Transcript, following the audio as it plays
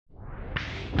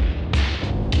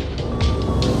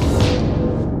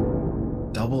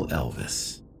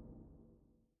Elvis.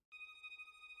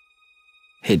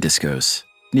 Hey, discos.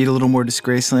 Need a little more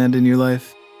Disgraceland in your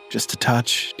life? Just a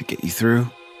touch to get you through?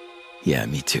 Yeah,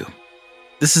 me too.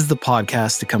 This is the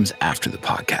podcast that comes after the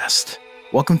podcast.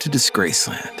 Welcome to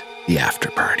Disgraceland, the after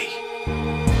party.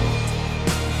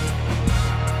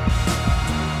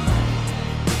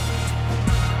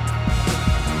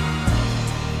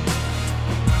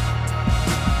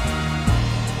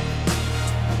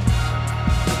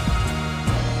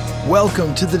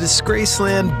 Welcome to the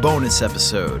Disgraceland bonus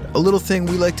episode, a little thing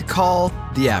we like to call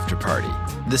the after party.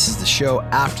 This is the show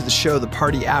after the show, the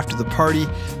party after the party,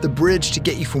 the bridge to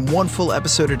get you from one full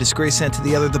episode of Disgraceland to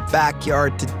the other, the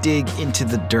backyard to dig into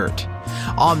the dirt.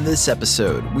 On this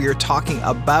episode, we are talking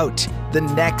about the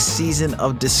next season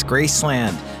of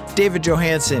Disgraceland. David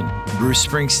Johansen, Bruce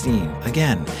Springsteen,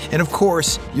 again. And of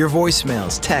course, your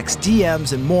voicemails, texts,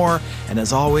 DMs, and more. And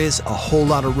as always, a whole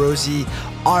lot of Rosie.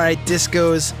 All right,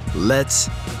 discos, let's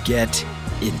get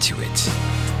into it.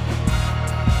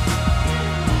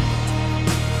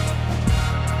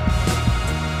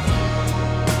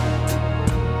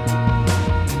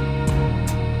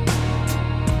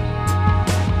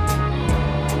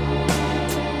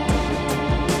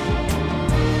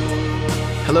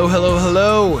 Hello, hello,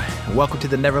 hello. Welcome to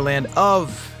the Neverland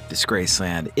of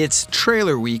Disgraceland. It's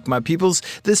trailer week, my peoples.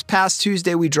 This past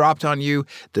Tuesday, we dropped on you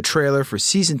the trailer for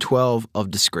season 12 of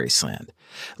Disgraceland.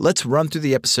 Let's run through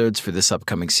the episodes for this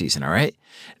upcoming season, all right?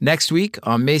 Next week,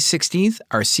 on May 16th,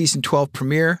 our season 12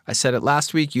 premiere. I said it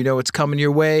last week, you know it's coming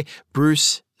your way.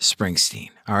 Bruce Springsteen,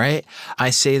 all right? I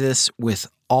say this with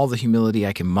all the humility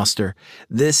I can muster.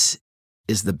 This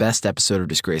is the best episode of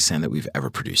Disgraceland that we've ever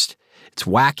produced. It's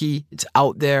wacky, it's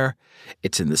out there,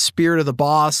 it's in the spirit of the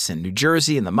boss and New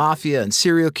Jersey and the mafia and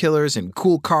serial killers and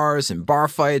cool cars and bar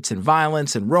fights and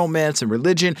violence and romance and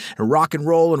religion and rock and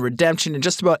roll and redemption and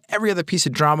just about every other piece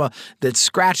of drama that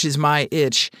scratches my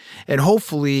itch and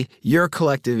hopefully your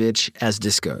collective itch as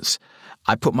discos.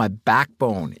 I put my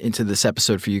backbone into this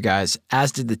episode for you guys,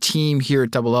 as did the team here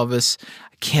at Double Elvis.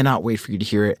 I cannot wait for you to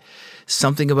hear it.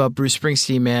 Something about Bruce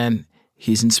Springsteen, man.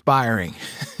 He's inspiring,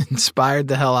 inspired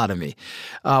the hell out of me.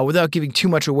 Without giving too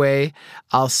much away,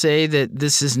 I'll say that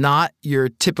this is not your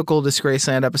typical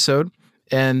Disgraceland episode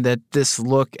and that this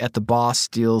look at the boss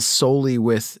deals solely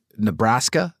with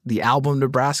Nebraska, the album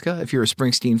Nebraska. If you're a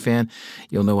Springsteen fan,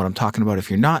 you'll know what I'm talking about.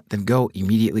 If you're not, then go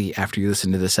immediately after you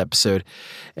listen to this episode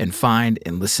and find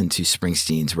and listen to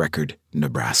Springsteen's record,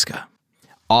 Nebraska.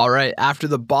 All right, after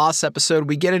the boss episode,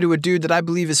 we get into a dude that I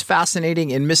believe is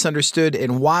fascinating and misunderstood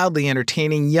and wildly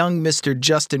entertaining, young Mr.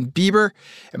 Justin Bieber.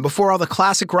 And before all the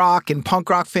classic rock and punk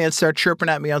rock fans start chirping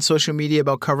at me on social media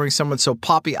about covering someone so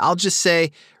poppy, I'll just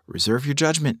say, reserve your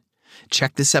judgment.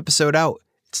 Check this episode out.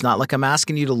 It's not like I'm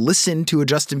asking you to listen to a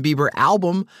Justin Bieber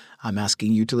album. I'm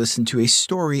asking you to listen to a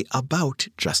story about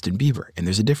Justin Bieber. And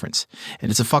there's a difference. And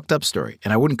it's a fucked up story.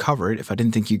 And I wouldn't cover it if I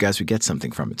didn't think you guys would get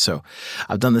something from it. So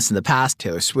I've done this in the past.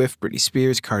 Taylor Swift, Britney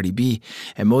Spears, Cardi B.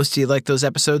 And most of you like those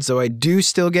episodes, though I do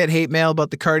still get hate mail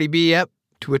about the Cardi B. Yep.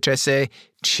 To which I say,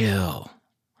 chill.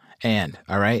 And,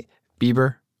 all right,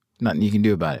 Bieber, nothing you can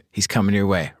do about it. He's coming your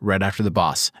way right after the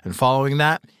boss. And following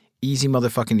that, easy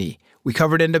motherfucking E. We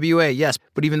covered NWA, yes,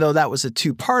 but even though that was a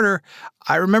two-parter,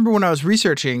 I remember when I was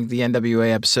researching the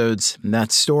NWA episodes and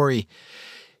that story,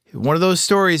 one of those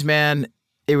stories, man,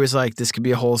 it was like this could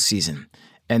be a whole season.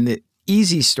 And the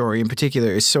Easy story in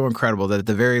particular is so incredible that at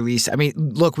the very least, I mean,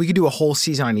 look, we could do a whole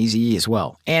season on Eazy-E as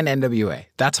well, and NWA.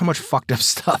 That's how much fucked up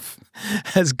stuff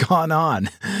has gone on,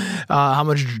 how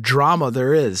much drama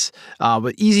there is.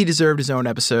 But Eazy deserved his own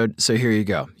episode, so here you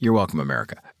go. You're welcome,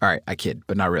 America. All right, I kid,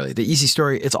 but not really. The Eazy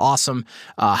story, it's awesome.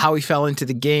 How he fell into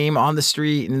the game on the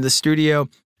street and in the studio,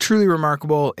 truly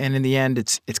remarkable. And in the end,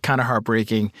 it's kind of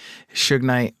heartbreaking. Suge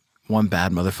Knight, one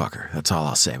bad motherfucker. That's all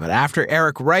I'll say. But after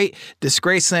Eric Wright,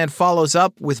 Disgraceland follows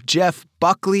up with Jeff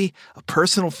Buckley, a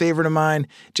personal favorite of mine.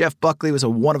 Jeff Buckley was a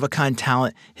one-of-a-kind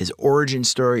talent. His origin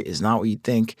story is not what you'd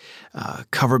think.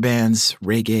 Cover bands,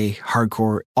 reggae,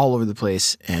 hardcore, all over the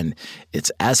place, and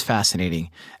it's as fascinating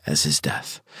as his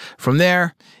death. From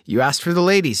there, you asked for the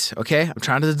ladies, okay? I'm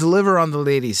trying to deliver on the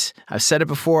ladies. I've said it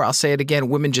before, I'll say it again.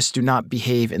 Women just do not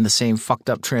behave in the same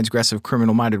fucked up, transgressive,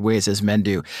 criminal-minded ways as men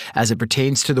do, as it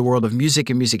pertains to the world of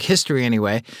music and music history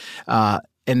anyway.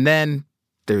 And then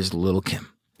there's Lil' Kim.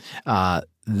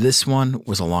 This one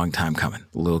was a long time coming,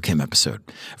 Lil' Kim episode.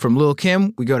 From Lil'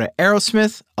 Kim, we go to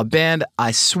Aerosmith, a band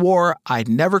I swore I'd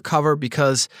never cover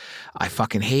because I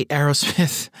fucking hate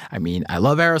Aerosmith. I mean, I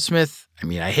love Aerosmith. I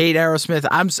mean, I hate Aerosmith.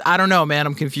 I don't know, man.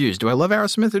 I'm confused. Do I love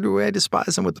Aerosmith or do I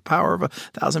despise them with the power of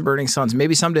 1,000 burning suns?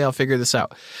 Maybe someday I'll figure this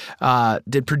out.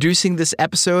 Did producing this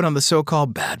episode on the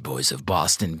so-called Bad Boys of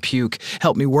Boston Puke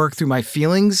help me work through my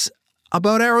feelings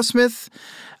about Aerosmith?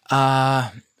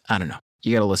 I don't know.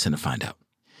 You got to listen to find out.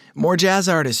 More jazz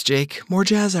artists, Jake. More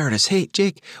jazz artists. Hey,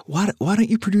 Jake, why don't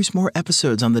you produce more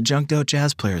episodes on the junked out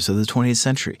jazz players of the 20th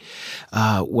century?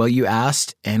 Well, you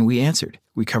asked and we answered.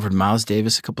 We covered Miles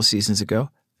Davis a couple seasons ago.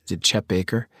 Did Chet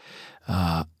Baker.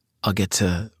 I'll get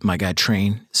to my guy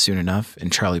Train soon enough.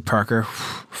 And Charlie Parker,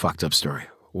 fucked up story.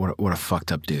 What a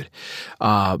fucked up dude.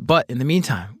 But in the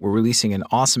meantime, we're releasing an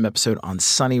awesome episode on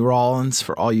Sonny Rollins.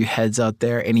 For all you heads out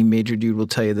there, any major dude will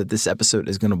tell you that this episode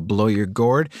is going to blow your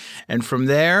gourd. And from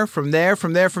there,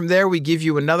 we give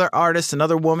you another artist,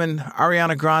 another woman,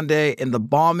 Ariana Grande, in the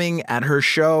bombing at her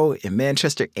show in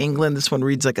Manchester, England. This one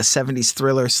reads like a 70s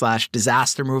thriller /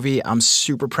 disaster movie. I'm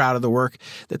super proud of the work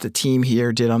that the team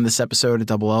here did on this episode at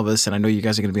Double Elvis. And I know you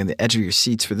guys are going to be on the edge of your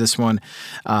seats for this one.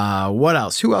 What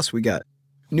else? Who else we got?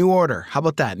 New Order. How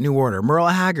about that? New Order. Merle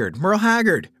Haggard.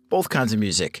 Both kinds of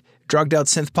music. Drugged out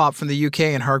synth pop from the UK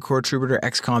and hardcore troubadour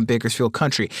ex-con Bakersfield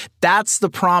country. That's the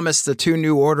promise the 2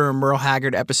 New Order and Merle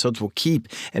Haggard episodes will keep.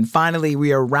 And finally,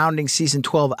 we are rounding season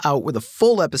 12 out with a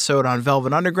full episode on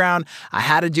Velvet Underground. I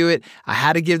had to do it. I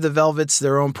had to give the Velvets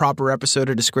their own proper episode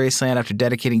of Disgraceland after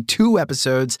dedicating 2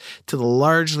 episodes to the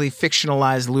largely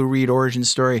fictionalized Lou Reed origin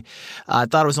story. I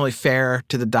thought it was only fair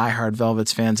to the diehard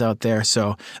Velvets fans out there.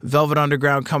 So Velvet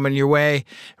Underground coming your way,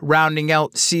 rounding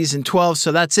out season 12.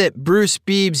 So that's it. Bruce,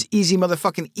 Biebs, Easy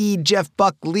motherfucking E, Jeff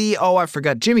Buck, Lee. Oh, I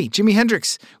forgot. Jimi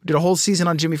Hendrix. We did a whole season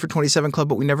on Jimmy for 27 Club,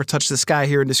 but we never touched this guy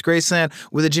here in Disgraceland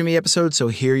with a Jimmy episode, so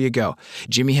here you go.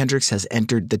 Jimi Hendrix has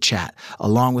entered the chat,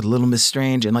 along with Little Miss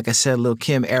Strange, and like I said, Lil'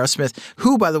 Kim, Aerosmith,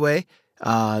 who, by the way,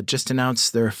 just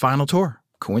announced their final tour.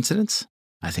 Coincidence?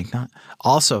 I think not.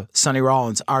 Also, Sonny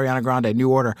Rollins, Ariana Grande, New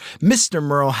Order, Mr.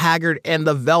 Merle Haggard, and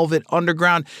the Velvet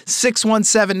Underground.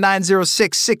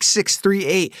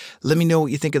 617-906-6638. Let me know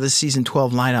what you think of the season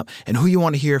 12 lineup and who you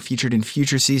want to hear featured in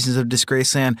future seasons of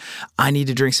Disgraceland. I need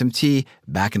to drink some tea.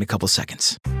 Back in a couple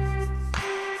seconds.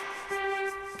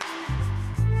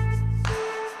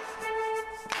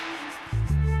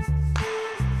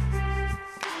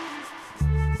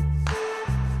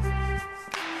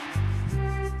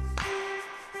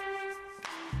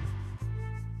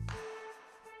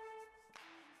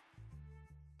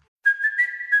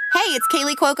 Hey, it's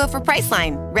Kaylee Cuoco for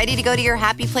Priceline. Ready to go to your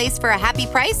happy place for a happy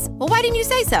price? Well, why didn't you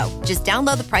say so? Just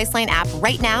download the Priceline app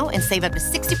right now and save up to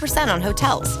 60% on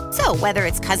hotels. So whether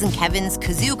it's Cousin Kevin's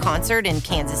Kazoo Concert in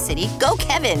Kansas City, go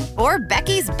Kevin, or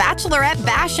Becky's Bachelorette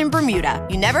Bash in Bermuda,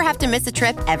 you never have to miss a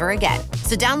trip ever again.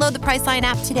 So download the Priceline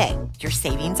app today. Your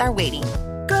savings are waiting.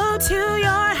 Go to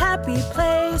your happy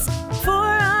place for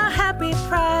a happy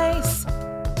price.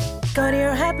 Go to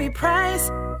your happy price,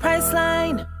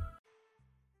 Priceline.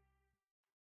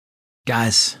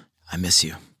 Guys, I miss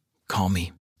you. Call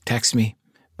me, text me,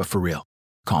 but for real,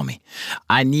 call me.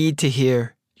 I need to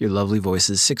hear your lovely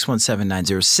voices.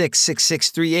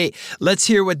 617-906-6638. Let's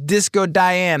hear what Disco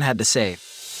Diane had to say.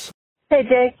 Hey,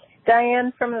 Jake.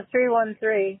 Diane from the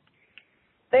 313.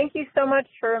 Thank you so much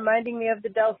for reminding me of the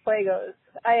Del Fuegos.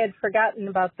 I had forgotten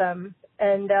about them.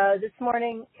 And this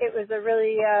morning, it was a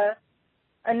really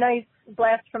a nice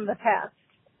blast from the past.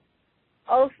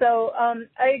 Also,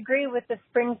 I agree with the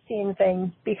Springsteen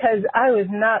thing because I was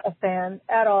not a fan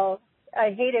at all. I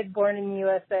hated Born in the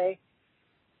USA.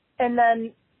 And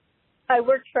then I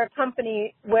worked for a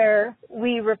company where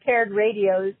we repaired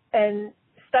radios, and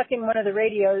stuck in one of the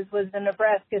radios was the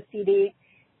Nebraska CD,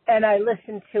 and I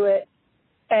listened to it,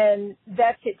 and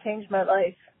that shit changed my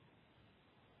life.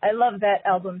 I love that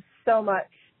album so much.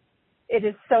 It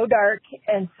is so dark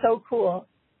and so cool.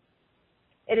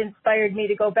 It inspired me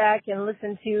to go back and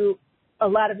listen to a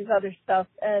lot of his other stuff,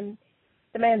 and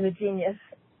the man's a genius.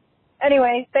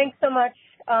 Anyway, thanks so much.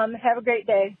 Have a great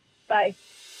day. Bye.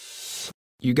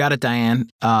 You got it, Diane.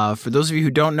 For those of you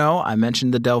who don't know, I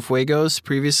mentioned the Del Fuegos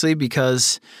previously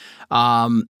because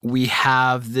we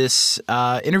have this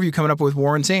interview coming up with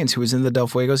Warren Zanes, who was in the Del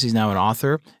Fuegos. He's now an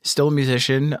author, still a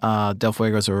musician. Del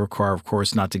Fuegos are, of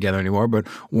course, not together anymore, but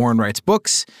Warren writes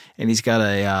books, and he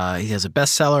has a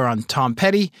bestseller on Tom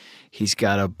Petty. He's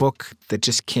got a book that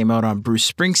just came out on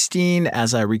Bruce Springsteen.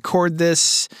 As I record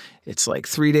this, it's like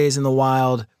 3 days in the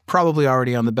wild. probably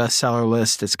already on the bestseller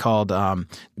list. It's called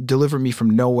Deliver Me From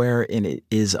Nowhere, and it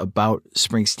is about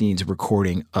Springsteen's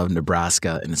recording of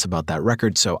Nebraska, and it's about that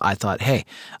record. So I thought, hey,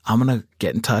 I'm going to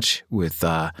get in touch with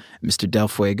Mr. Del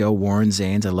Fuego, Warren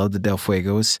Zanes. I love the Del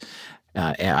Fuegos.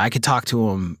 And I could talk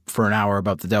to him for an hour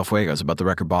about the Del Fuegos, about the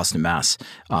record Boston, Mass.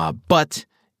 But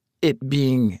it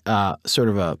being sort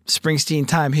of a Springsteen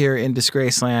time here in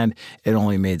Disgraceland, it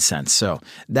only made sense. So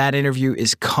that interview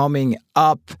is coming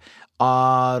up.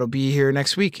 It'll be here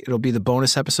next week. It'll be the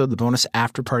bonus episode, the bonus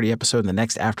after party episode, and the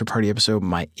next after party episode,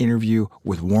 my interview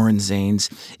with Warren Zanes.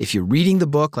 If you're reading the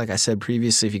book, like I said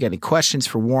previously, if you got any questions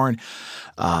for Warren,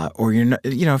 or you're a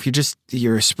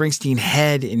Springsteen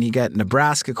head and you got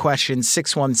Nebraska questions,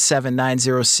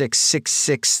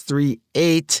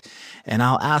 617-906-6638, and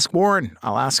I'll ask Warren.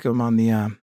 I'll ask him on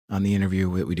the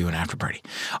interview that we do an after party.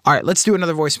 All right, let's do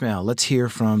another voicemail. Let's hear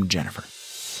from Jennifer.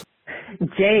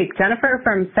 Jake, Jennifer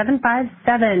from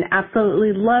 757.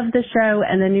 Absolutely love the show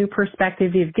and the new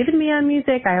perspective you've given me on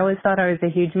music. I always thought I was a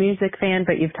huge music fan,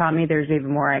 but you've taught me there's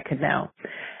even more I could know.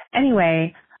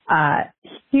 Anyway,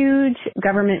 huge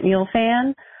Government Mule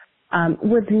fan.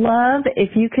 Would love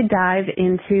if you could dive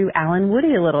into Alan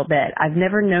Woody a little bit. I've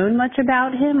never known much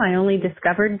about him. I only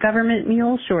discovered Government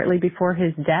Mule shortly before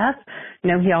his death.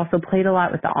 He also played a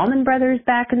lot with the Allman Brothers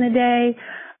back in the day.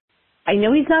 I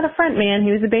know he's not a front man.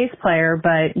 He was a bass player,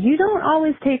 but you don't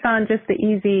always take on just the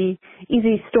easy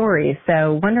stories.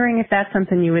 So wondering if that's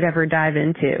something you would ever dive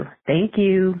into. Thank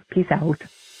you. Peace out.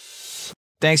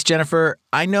 Thanks, Jennifer.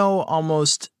 I know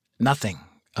almost nothing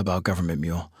about Government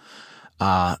Mule.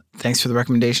 Thanks for the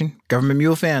recommendation. Government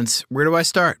Mule fans, where do I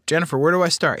start? Jennifer, where do I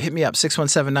start? Hit me up,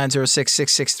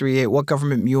 617-906-6638. What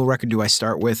Government Mule record do I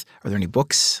start with? Are there any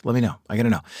books? Let me know. I got to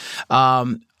know.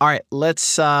 All right,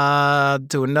 let's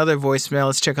do another voicemail.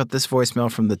 Let's check out this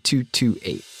voicemail from the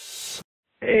 228.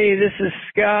 Hey, this is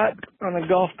Scott on the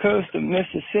Gulf Coast of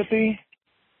Mississippi.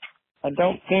 I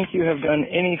don't think you have done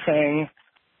anything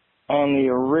on the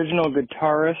original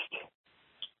guitarist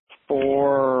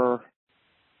for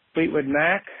Fleetwood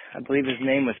Mac. I believe his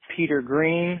name was Peter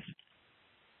Green.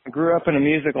 I grew up in a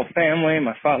musical family.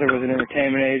 My father was an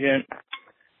entertainment agent,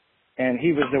 and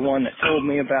he was the one that told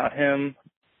me about him.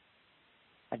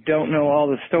 I don't know all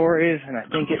the stories, and I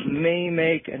think it may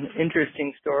make an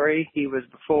interesting story. He was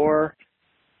before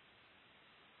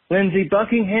Lindsey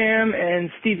Buckingham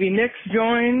and Stevie Nicks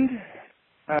joined.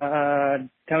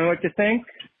 Tell me what you think.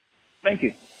 Thank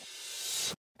you.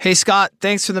 Hey, Scott,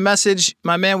 thanks for the message.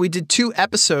 My man, we did 2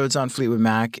 episodes on Fleetwood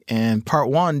Mac, and part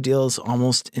 1 deals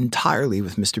almost entirely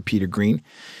with Mr. Peter Green.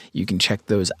 You can check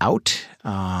those out.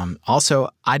 Also,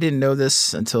 I didn't know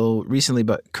this until recently,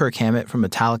 but Kirk Hammett from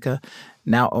Metallica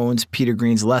now owns Peter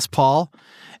Green's Les Paul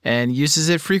and uses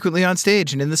it frequently on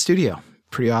stage and in the studio.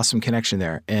 Pretty awesome connection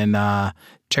there. And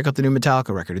check out the new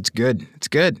Metallica record. It's good. It's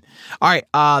good. All right.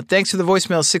 Thanks for the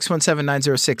voicemail,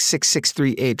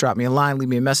 617-906-6638. Drop me a line, leave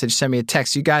me a message, send me a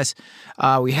text. You guys,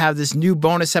 we have this new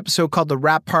bonus episode called The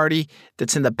Rap Party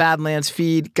that's in the Badlands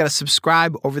feed. Got to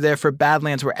subscribe over there for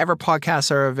Badlands wherever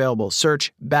podcasts are available.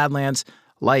 Search Badlands,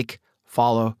 like,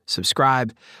 follow,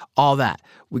 subscribe, all that.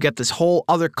 We got this whole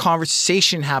other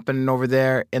conversation happening over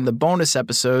there in the bonus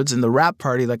episodes in the Rap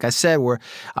Party, like I said, where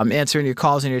I'm answering your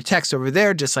calls and your texts over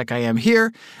there, just like I am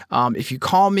here. If you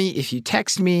call me, if you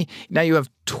text me, now you have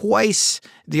twice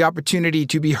the opportunity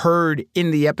to be heard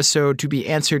in the episode, to be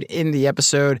answered in the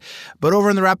episode. But over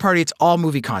in the Rap Party, it's all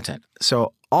movie content.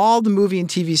 So all the movie and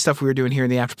TV stuff we were doing here in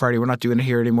the after party, we're not doing it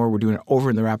here anymore. We're doing it over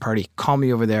in the Rap Party. Call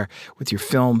me over there with your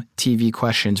film, TV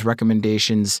questions,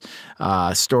 recommendations,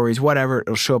 stories, whatever.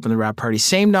 It'll show up in the Rap Party.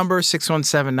 Same number,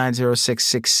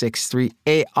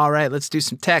 617-906-6638. All right, let's do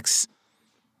some texts.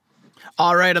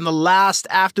 All right, on the last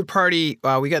after party,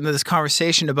 we got into this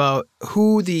conversation about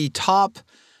who the top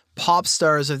pop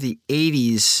stars of the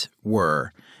 80s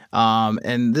were.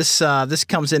 And this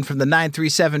comes in from the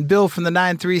 937. Bill from the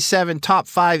 937. Top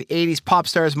 5 80s pop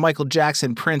stars: Michael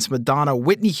Jackson, Prince, Madonna,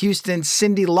 Whitney Houston,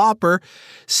 Cyndi Lauper.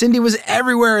 Cyndi was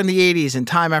everywhere in the 80s and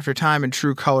Time After Time and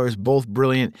True Colors, both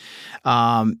brilliant.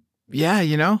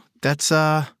 That's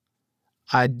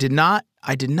I did not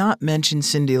mention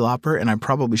Cyndi Lauper, and I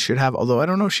probably should have, although I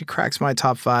don't know if she cracks my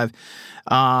top 5.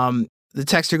 The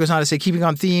texter goes on to say, keeping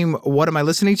on theme, what am I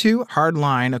listening to? Hard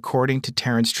Line, according to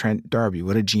Terrence Trent D'Arby.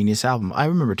 What a genius album. I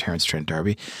remember Terrence Trent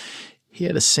D'Arby. He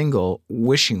had a single,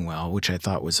 Wishing Well, which I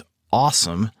thought was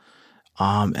awesome.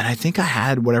 And I think I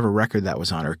had whatever record that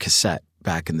was on, or cassette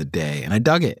back in the day, and I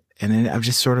dug it. And then I've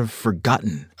just sort of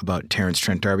forgotten about Terrence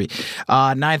Trent D'Arby.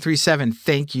 937,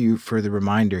 thank you for the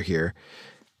reminder here.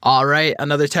 All right,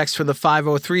 another text from the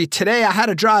 503. Today I had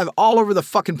to drive all over the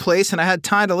fucking place and I had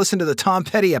time to listen to the Tom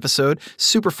Petty episode.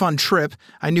 Super fun trip.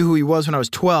 I knew who he was when I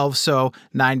was 12, so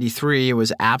 93. I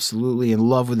was absolutely in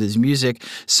love with his music.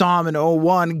 Saw him in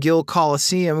 01, Gill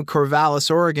Coliseum, Corvallis,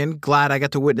 Oregon. Glad I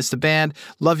got to witness the band.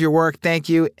 Love your work. Thank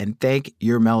you. And thank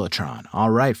your Mellotron.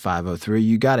 All right, 503,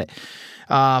 you got it.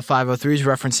 503 is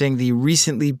referencing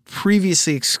the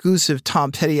previously exclusive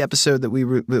Tom Petty episode that we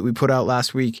put out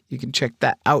last week. You can check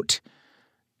that out.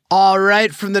 All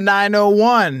right, from the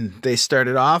 901, they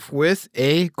started off with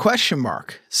a question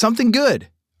mark. Something good.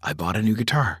 I bought a new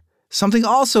guitar. Something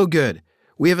also good.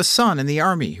 We have a son in the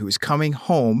Army who is coming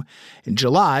home in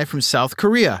July from South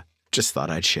Korea. Just thought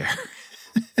I'd share.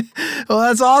 Well,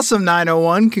 that's awesome,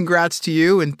 901. Congrats to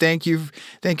you, and thank your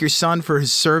son for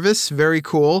his service. Very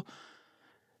cool.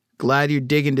 Glad you're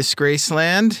digging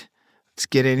Disgraceland. Let's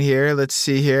get in here. Let's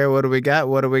see here. What do we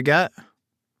got?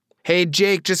 Hey,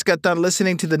 Jake, just got done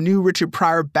listening to the new Richard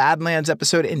Pryor Badlands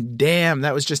episode, and damn,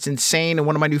 that was just insane and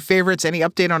one of my new favorites. Any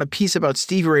update on a piece about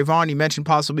Stevie Ray Vaughan you mentioned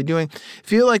possibly doing?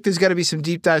 Feel like there's got to be some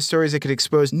deep dive stories that could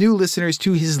expose new listeners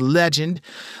to his legend.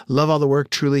 Love all the work.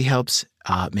 Truly helps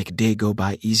make a day go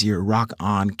by easier. Rock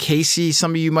on. Casey,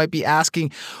 some of you might be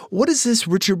asking, what is this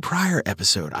Richard Pryor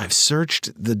episode? I've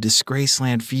searched the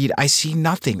Disgraceland feed. I see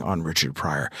nothing on Richard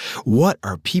Pryor. What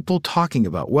are people talking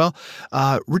about? Well,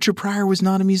 Richard Pryor was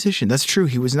not a musician. That's true.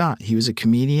 He was not. He was a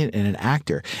comedian and an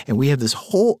actor. And we have this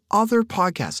whole other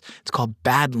podcast. It's called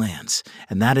Badlands.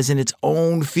 And that is in its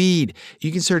own feed.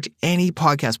 You can search any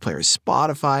podcast player,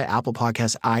 Spotify, Apple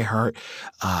Podcasts, iHeart,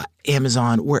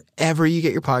 Amazon, wherever you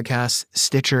get your podcasts,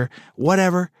 Stitcher,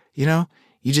 whatever, you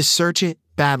just search it,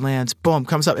 Badlands, boom,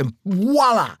 comes up, and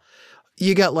voila,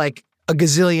 you got like a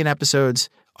gazillion episodes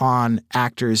on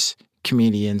actors,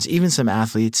 comedians, even some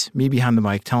athletes, me behind the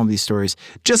mic, telling these stories,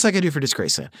 just like I do for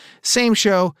Disgraceland. Same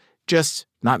show, just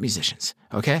not musicians,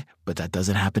 okay? But that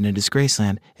doesn't happen in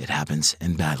Disgraceland. It happens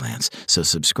in Badlands. So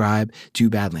subscribe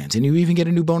to Badlands. And you even get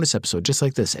a new bonus episode just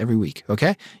like this every week,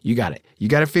 okay? You got it. You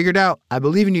got it figured out. I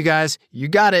believe in you guys. You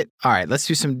got it. All right, let's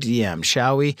do some DM,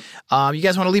 shall we? You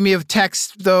guys want to leave me a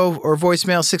text, though, or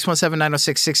voicemail,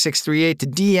 617-906-6638 to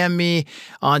DM me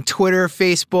on Twitter,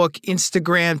 Facebook,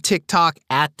 Instagram, TikTok,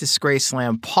 at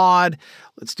Disgraceland Pod.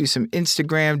 Let's do some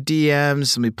Instagram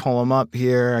DMs. Let me pull them up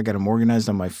here. I got them organized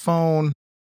on my phone.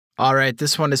 All right,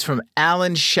 this one is from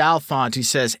Alan Chalfont, who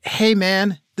says, hey,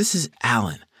 man, this is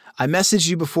Alan. I messaged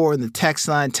you before in the text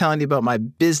line telling you about my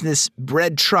business,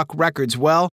 Bread Truck Records.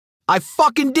 Well, I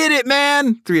fucking did it,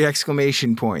 man! 3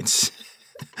 exclamation points.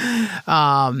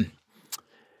 Yeah,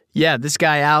 this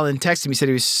guy, Alan, texted me, said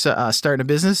he was starting a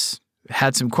business,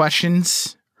 had some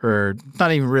questions. Or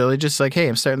not even really, just like, hey,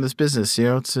 I'm starting this business,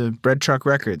 it's a Bread Truck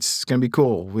Records. It's going to be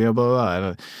cool. Blah, blah,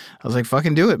 blah. I was like,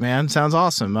 fucking do it, man. Sounds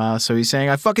awesome. So he's saying,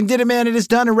 I fucking did it, man. It is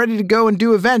done and ready to go and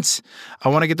do events. I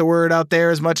want to get the word out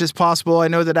there as much as possible. I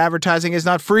know that advertising is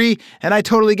not free, and I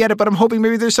totally get it, but I'm hoping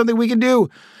maybe there's something we can do.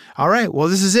 All right, well,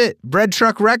 this is it. Bread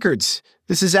Truck Records.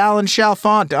 This is Alan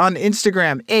Chalfant on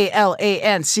Instagram,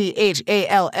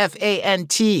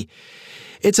 ALANCHALFANT.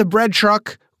 It's a bread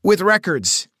truck with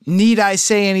records. Need I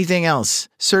say anything else?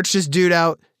 Search this dude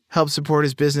out. Help support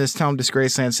his business. Tell him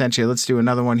Disgraceland sent you. Let's do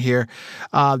another one here.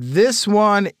 This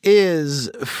one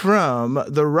is from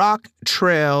the Rock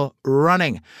Trail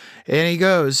Running. And he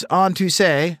goes on to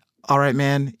say, all right,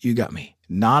 man, you got me.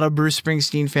 Not a Bruce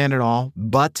Springsteen fan at all,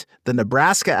 but the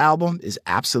Nebraska album is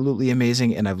absolutely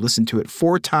amazing, and I've listened to it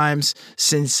 4 times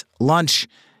since lunch.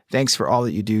 Thanks for all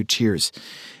that you do. Cheers.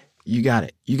 You got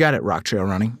it. You got it, Rock Trail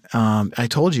Running. I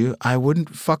told you I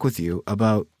wouldn't fuck with you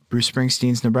about Bruce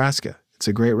Springsteen's Nebraska. It's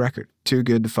a great record. Too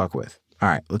good to fuck with. All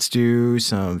right, let's do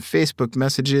some Facebook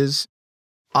messages.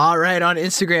 All right, on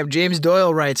Instagram, James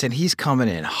Doyle writes, and he's coming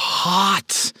in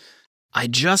hot. I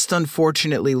just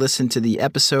unfortunately listened to the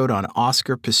episode on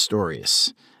Oscar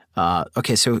Pistorius.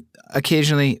 Okay, so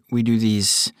occasionally we do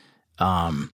these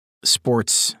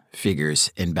sports figures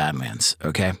in Badlands,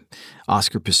 okay?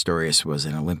 Oscar Pistorius was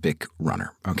an Olympic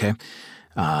runner, okay?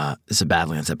 It's a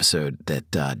Badlands episode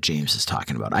that James is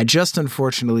talking about. I just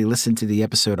unfortunately listened to the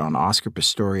episode on Oscar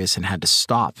Pistorius and had to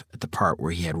stop at the part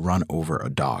where he had run over a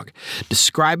dog.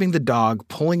 Describing the dog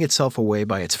pulling itself away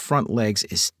by its front legs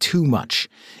is too much.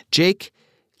 Jake,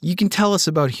 you can tell us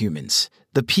about humans,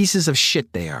 the pieces of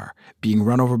shit they are, being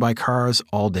run over by cars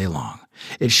all day long.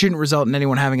 It shouldn't result in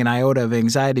anyone having an iota of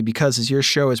anxiety because, as your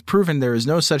show has proven, there is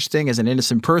no such thing as an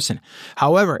innocent person.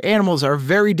 However, animals are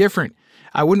very different.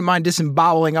 I wouldn't mind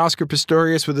disemboweling Oscar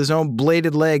Pistorius with his own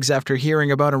bladed legs after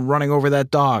hearing about him running over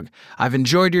that dog. I've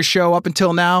enjoyed your show up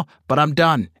until now, but I'm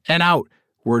done and out.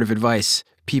 Word of advice.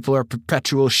 People are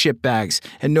perpetual shitbags,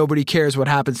 and nobody cares what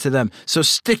happens to them. So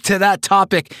stick to that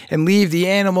topic and leave the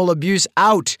animal abuse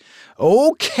out.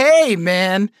 Okay,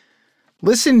 man.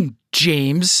 Listen,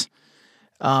 James.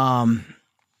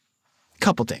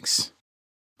 Couple things.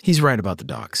 He's right about the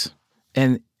dogs.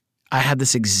 And I had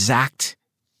this exact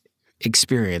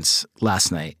experience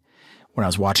last night when I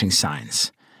was watching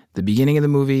Signs. The beginning of the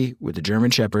movie with the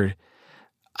German Shepherd,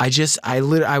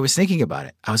 I was thinking about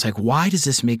it. I was like, why does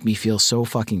this make me feel so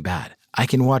fucking bad? I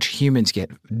can watch humans get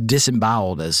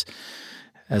disemboweled, as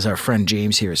our friend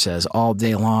James here says, all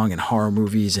day long in horror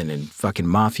movies and in fucking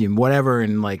mafia and whatever.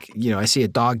 And like, I see a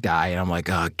dog die and I'm like,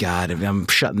 oh God, I'm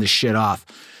shutting this shit off.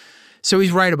 So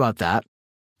he's right about that.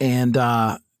 And,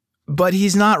 but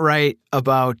he's not right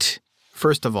about,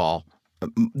 first of all,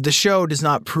 the show does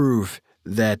not prove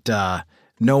that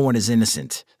no one is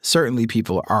innocent. Certainly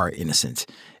people are innocent.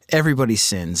 Everybody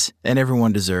sins and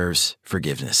everyone deserves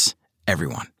forgiveness.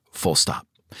 Everyone. Full stop.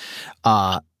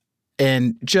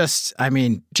 And just,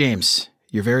 James,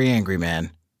 you're very angry,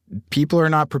 man. People are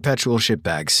not perpetual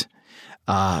shitbags.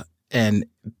 And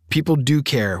people do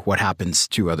care what happens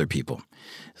to other people.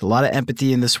 There's a lot of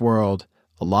empathy in this world,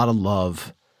 a lot of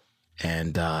love,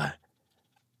 and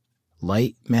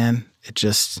light, man. It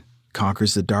just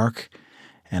conquers the dark.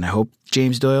 And I hope,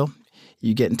 James Doyle,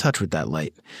 you get in touch with that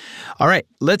light. All right,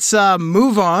 let's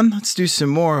move on. Let's do some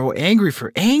more. Angry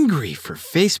for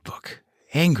Facebook.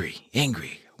 Angry.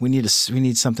 We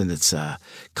need something that's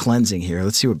cleansing here.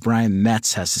 Let's see what Brian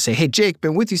Metz has to say. Hey, Jake,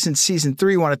 been with you since season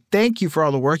 3. Want to thank you for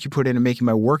all the work you put into making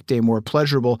my workday more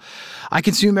pleasurable. I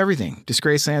consume everything.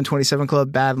 Disgraceland, 27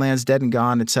 Club, Badlands, Dead and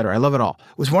Gone, etc. I love it all.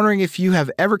 Was wondering if you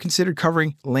have ever considered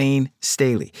covering Lane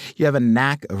Staley. You have a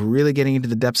knack of really getting into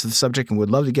the depths of the subject and would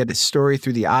love to get his story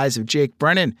through the eyes of Jake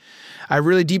Brennan. I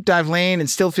really deep dive Lane and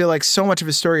still feel like so much of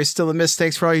his story is still a miss.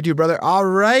 Thanks for all you do, brother. All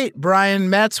right, Brian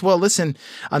Metz. Well, listen,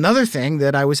 another thing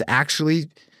that I was actually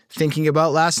thinking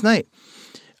about last night.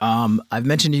 I've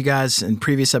mentioned to you guys in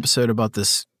previous episode about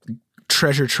this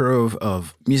treasure trove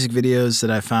of music videos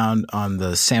that I found on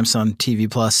the Samsung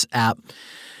TV Plus app.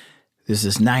 There's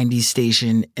this 90s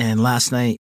station, and last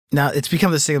night, now it's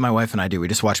become this thing that my wife and I do. We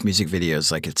just watch music videos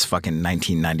like it's fucking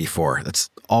 1994. That's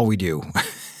all we do.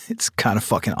 It's kind of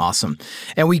fucking awesome.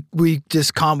 And we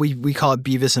just we call it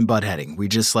Beavis and Buttheading. We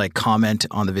just like comment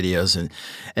on the videos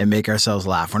and make ourselves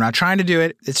laugh. We're not trying to do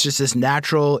it. It's just this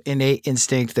natural, innate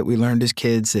instinct that we learned as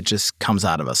kids that just comes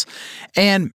out of us.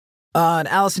 And an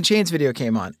Alice in Chains video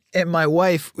came on, and my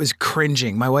wife was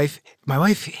cringing. My wife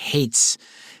hates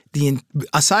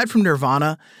aside from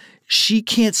Nirvana, she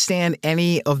can't stand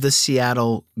any of the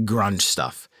Seattle grunge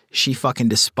stuff. She fucking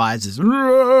despises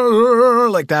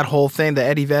like that whole thing, the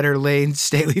Eddie Vedder, Lane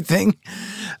Staley thing.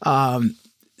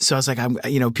 So I was like,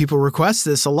 people request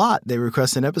this a lot. They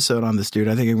request an episode on this dude.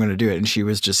 I think I'm going to do it. And she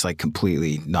was just like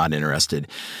completely not interested.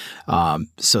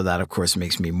 So that, of course,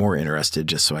 makes me more interested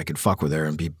just so I could fuck with her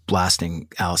and be blasting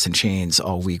Alice in Chains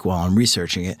all week while I'm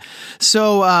researching it.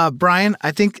 So, Brian, I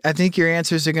think your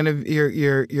answers are going to,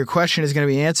 your question is going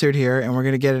to be answered here, and we're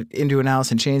going to get into an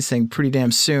Alice in Chains thing pretty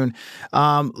damn soon.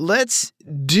 Let's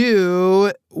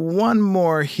do one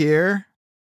more here.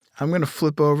 I'm going to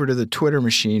flip over to the Twitter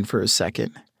machine for a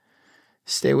second.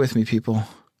 Stay with me, people.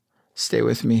 Stay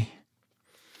with me.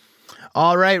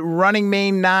 All right, Running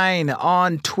Main 9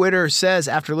 on Twitter says,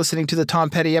 after listening to the Tom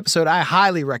Petty episode, I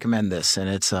highly recommend this, and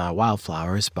it's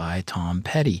Wildflowers by Tom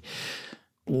Petty.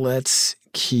 Let's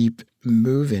keep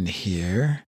moving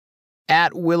here.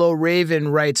 At Willow Raven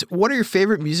writes, what are your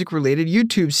favorite music-related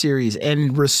YouTube series? And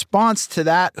in response to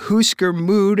that, at Husker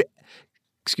Mould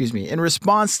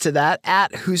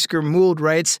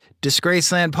writes,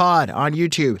 Disgraceland Pod on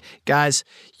YouTube. Guys,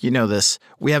 you know this.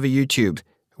 We have a YouTube.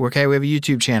 Okay, we have a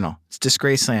YouTube channel. It's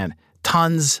Disgraceland.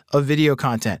 Tons of video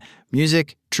content.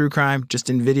 Music, true crime, just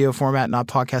in video format, not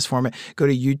podcast format. Go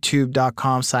to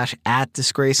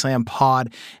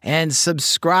youtube.com/@DisgracelandPod and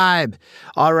subscribe.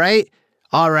 All right.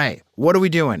 What are we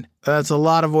doing? That's a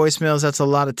lot of voicemails. That's a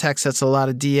lot of texts. That's a lot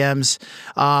of DMs.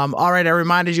 All right. I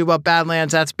reminded you about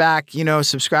Badlands. That's back.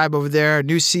 Subscribe over there.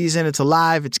 New season. It's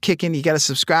alive. It's kicking. You got to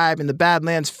subscribe in the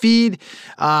Badlands feed.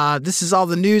 This is all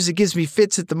the news. It gives me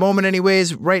fits at the moment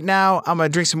anyways. Right now, I'm going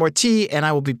to drink some more tea, and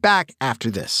I will be back after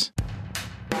this.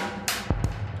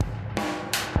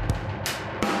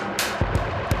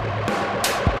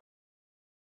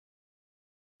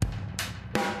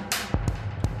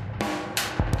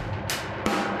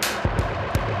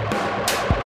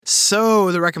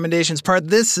 So the recommendations part.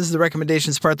 This is the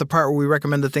recommendations part, the part where we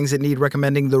recommend the things that need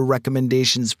recommending, the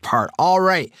recommendations part. All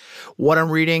right. What I'm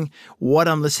reading, what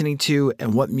I'm listening to,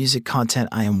 and what music content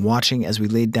I am watching. As we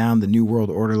laid down the New World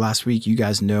Order last week, you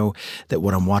guys know that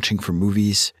what I'm watching for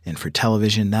movies and for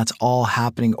television, that's all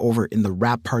happening over in the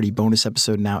Rap Party bonus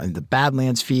episode now in the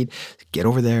Badlands feed. Get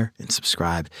over there and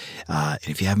subscribe. And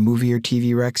if you have movie or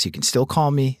TV recs, you can still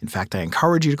call me. In fact, I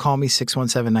encourage you to call me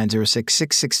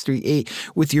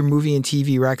 617-906-6638 with your movie and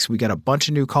TV recs. We got a bunch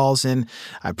of new calls in.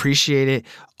 I appreciate it.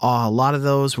 A lot of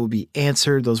those will be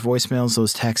answered, those voicemails,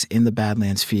 those texts in the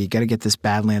Badlands feed. Got to get this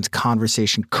Badlands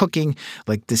conversation cooking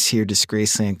like this here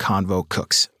Disgraceland convo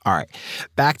cooks. All right,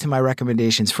 back to my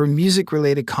recommendations. For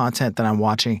music-related content that I'm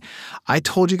watching, I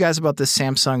told you guys about this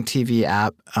Samsung TV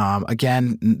app.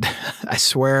 Again, I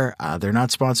swear they're not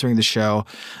sponsoring the show.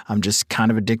 I'm just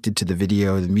kind of addicted to the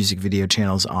music video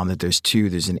channels on that. There's two.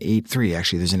 There's three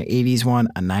actually. There's an 80s one,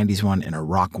 a 90s one, and a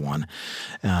rock one.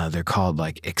 They're called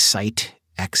like Excite,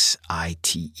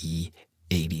 X-I-T-E,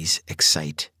 80s,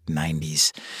 Excite,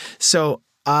 90s. So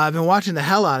I've been watching the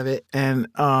hell out of it, and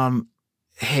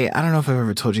hey, I don't know if I've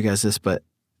ever told you guys this, but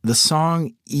the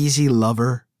song Easy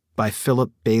Lover by Philip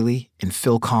Bailey and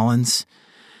Phil Collins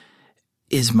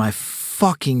is my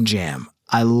fucking jam.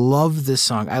 I love this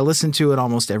song. I listen to it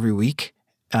almost every week.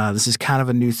 This is kind of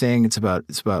a new thing. It's about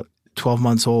 12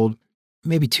 months old,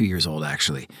 maybe 2 years old,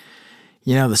 actually.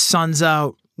 You know, the sun's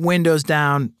out, windows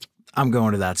down. I'm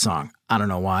going to that song. I don't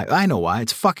know why. I know why.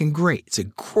 It's fucking great. It's a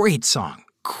great song.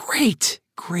 Great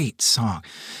song.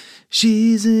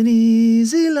 She's an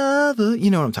easy lover.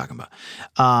 You know what I'm talking about.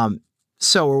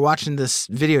 So we're watching this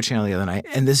video channel the other night,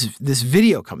 and this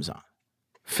video comes on.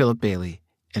 Philip Bailey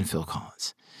and Phil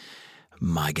Collins.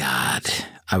 My God,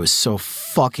 I was so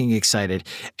fucking excited.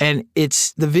 And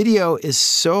the video is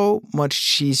so much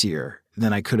cheesier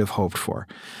than I could have hoped for.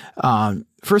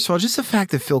 First of all, just the fact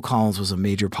that Phil Collins was a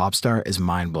major pop star is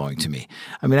mind-blowing to me.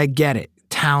 I mean, I get it.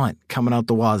 Talent coming out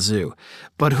the wazoo.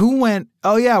 But who went,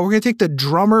 oh yeah, we're going to take the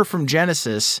drummer from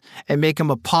Genesis and make him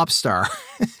a pop star.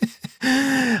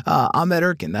 Ahmet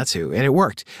Erkin, that's who. And it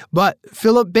worked. But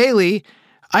Philip Bailey,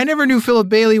 I never knew Philip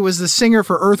Bailey was the singer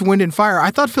for Earth, Wind, and Fire.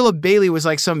 I thought Philip Bailey was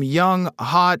like some young,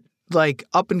 hot, like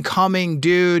up-and-coming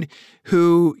dude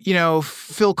who, you know,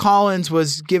 Phil Collins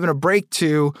was given a break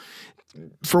to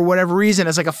for whatever reason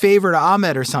as like a favor to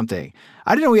Ahmed or something.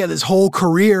 I didn't know he had this whole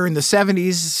career in the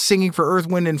 70s singing for Earth,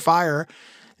 Wind, and Fire.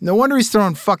 No wonder he's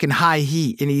throwing fucking high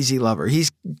heat in Easy Lover. He's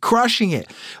crushing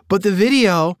it. But the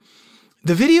video's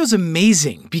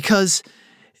amazing because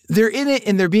they're in it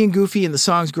and they're being goofy and the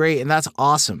song's great and that's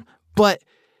awesome. But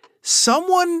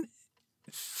someone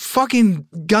fucking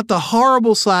got the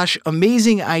horrible /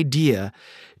 amazing idea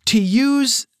to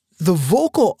use the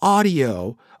vocal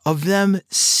audio of them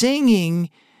singing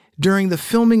during the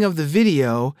filming of the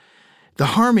video, the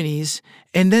harmonies,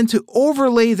 and then to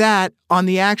overlay that on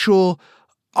the actual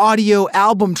audio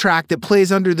album track that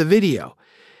plays under the video.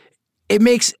 It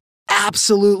makes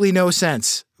absolutely no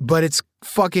sense, but it's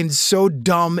fucking so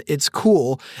dumb, it's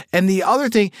cool. And the other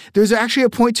thing, there's actually a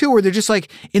point too where they're just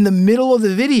like in the middle of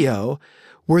the video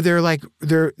where they're like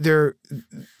they're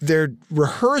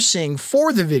rehearsing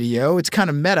for the video. It's kind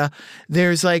of meta.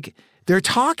 There's like they're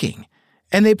talking,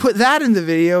 and they put that in the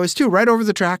video as too, right over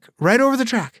the track.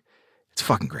 It's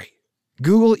fucking great.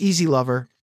 Google Easy Lover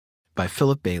by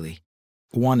Philip Bailey,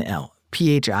 1L,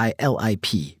 Philip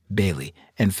Bailey,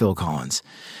 and Phil Collins.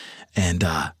 And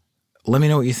let me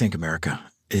know what you think, America.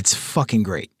 It's fucking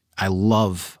great. I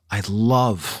love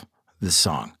this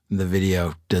song. The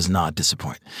video does not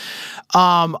disappoint.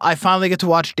 I finally get to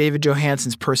watch David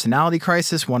Johansen's Personality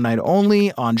Crisis one night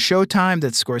only on Showtime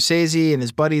that Scorsese and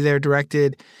his buddy there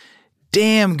directed.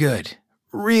 Damn good.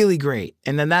 Really great.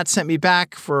 And then that sent me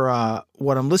back for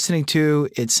what I'm listening to.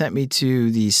 It sent me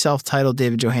to the self-titled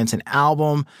David Johansen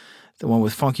album, the one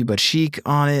with Funky But Chic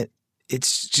on it.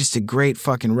 It's just a great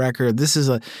fucking record. This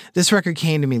record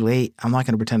came to me late. I'm not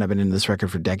going to pretend I've been into this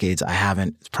record for decades. I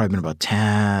haven't. It's probably been about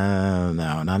 10,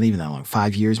 no, not even that long.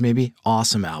 5 years maybe.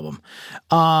 Awesome album.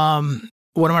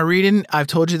 What am I reading? I've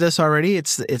told you this already.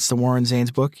 It's the Warren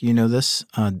Zanes book. You know this.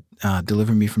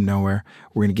 Deliver Me From Nowhere.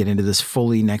 We're going to get into this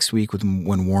fully next week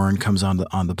when Warren comes on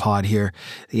the pod here,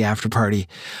 the after party.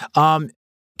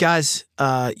 Guys,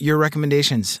 your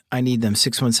recommendations, I need them.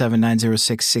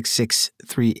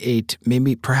 617-906-6638.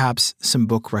 Maybe perhaps some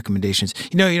book recommendations.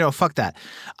 You know, fuck that.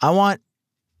 I want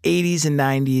 80s and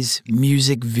 90s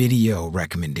music video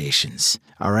recommendations.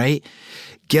 All right?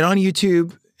 Get on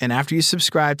YouTube, and after you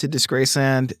subscribe to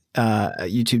Disgraceland,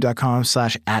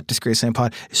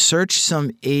 youtube.com/@DisgracelandPod, search some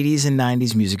 80s and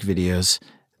 90s music videos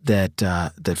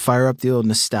that fire up the old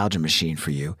nostalgia machine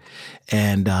for you.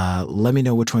 And let me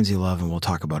know which ones you love, and we'll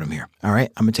talk about them here. All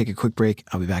right, I'm going to take a quick break.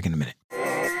 I'll be back in a minute.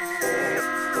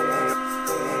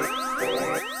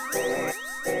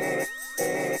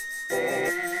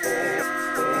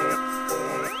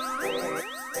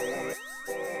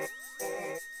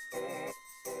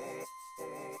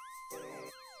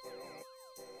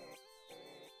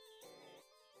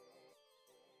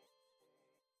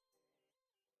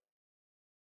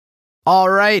 All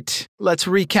right, let's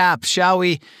recap, shall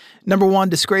we? Number 1,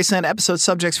 Disgraceland episode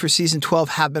subjects for season 12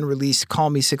 have been released.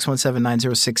 Call me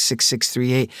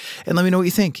 617-906-6638 and let me know what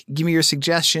you think. Give me your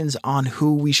suggestions on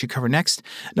who we should cover next.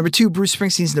 Number 2, Bruce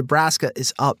Springsteen's Nebraska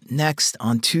is up next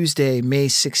on Tuesday, May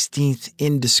 16th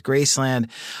in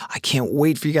Disgraceland. I can't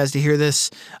wait for you guys to hear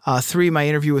this. 3, my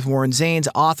interview with Warren Zanes,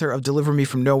 author of Deliver Me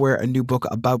From Nowhere, a new book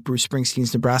about Bruce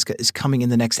Springsteen's Nebraska, is coming in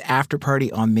the next after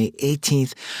party on May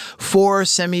 18th. 4,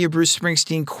 send me your Bruce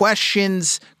Springsteen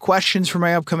questions for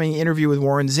my upcoming interview with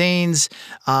Warren Zanes,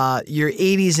 your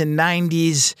 80s and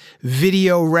 90s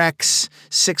video recs,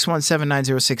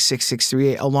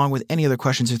 617-906-6638, along with any other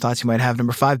questions or thoughts you might have.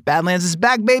 Number 5, Badlands is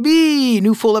back, baby!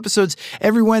 New full episodes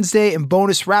every Wednesday and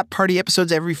bonus rap party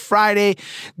episodes every Friday.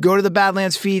 Go to the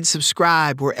Badlands feed,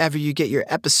 subscribe wherever you get your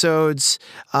episodes.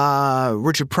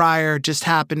 Richard Pryor just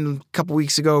happened a couple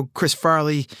weeks ago. Chris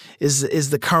Farley is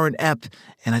the current ep,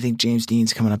 and I think James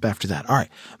Dean's coming up after that. All right,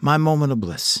 my moment of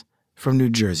bliss from New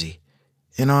Jersey,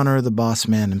 in honor of the boss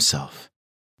man himself,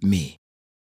 me,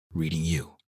 reading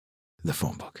you the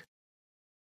phone book.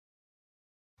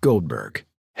 Goldberg,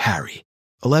 Harry,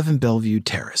 11 Bellevue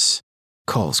Terrace,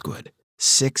 Coleswood,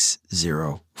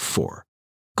 604.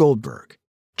 Goldberg,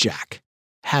 Jack,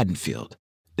 Haddonfield,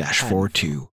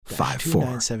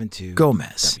 -4254.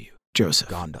 Gomez, Joseph,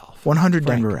 Gondolf, 100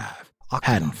 Denver Ave,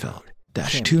 Haddonfield,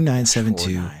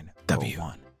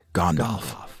 -2972W.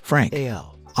 Gondolf, Frank,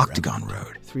 Octagon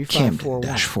Road, Camden,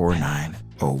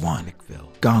 -4901.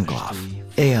 Gongloff,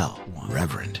 AL,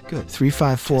 Reverend,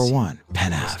 3541,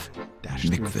 Penn Ave,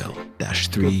 Mickville,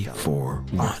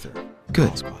 -341.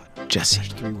 Good, Jesse,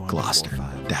 Gloucester,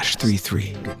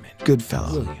 -33.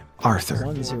 Goodfellow,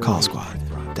 Arthur, Call Squad,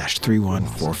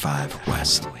 -3145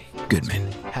 West. Goodman,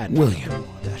 William,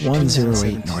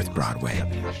 108 North Broadway,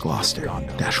 Gloucester,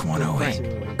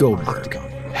 -108. Goldberg,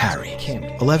 Harry,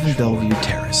 11 Bellevue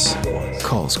Terrace,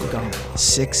 Coleswood,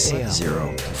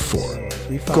 604.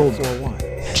 Goldberg,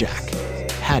 Jack,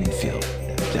 Haddonfield,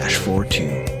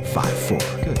 -4254.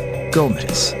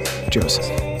 Gomez, Joseph,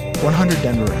 100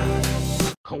 Denver Ave.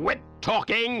 Quit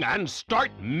talking and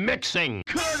start mixing.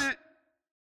 Cut it!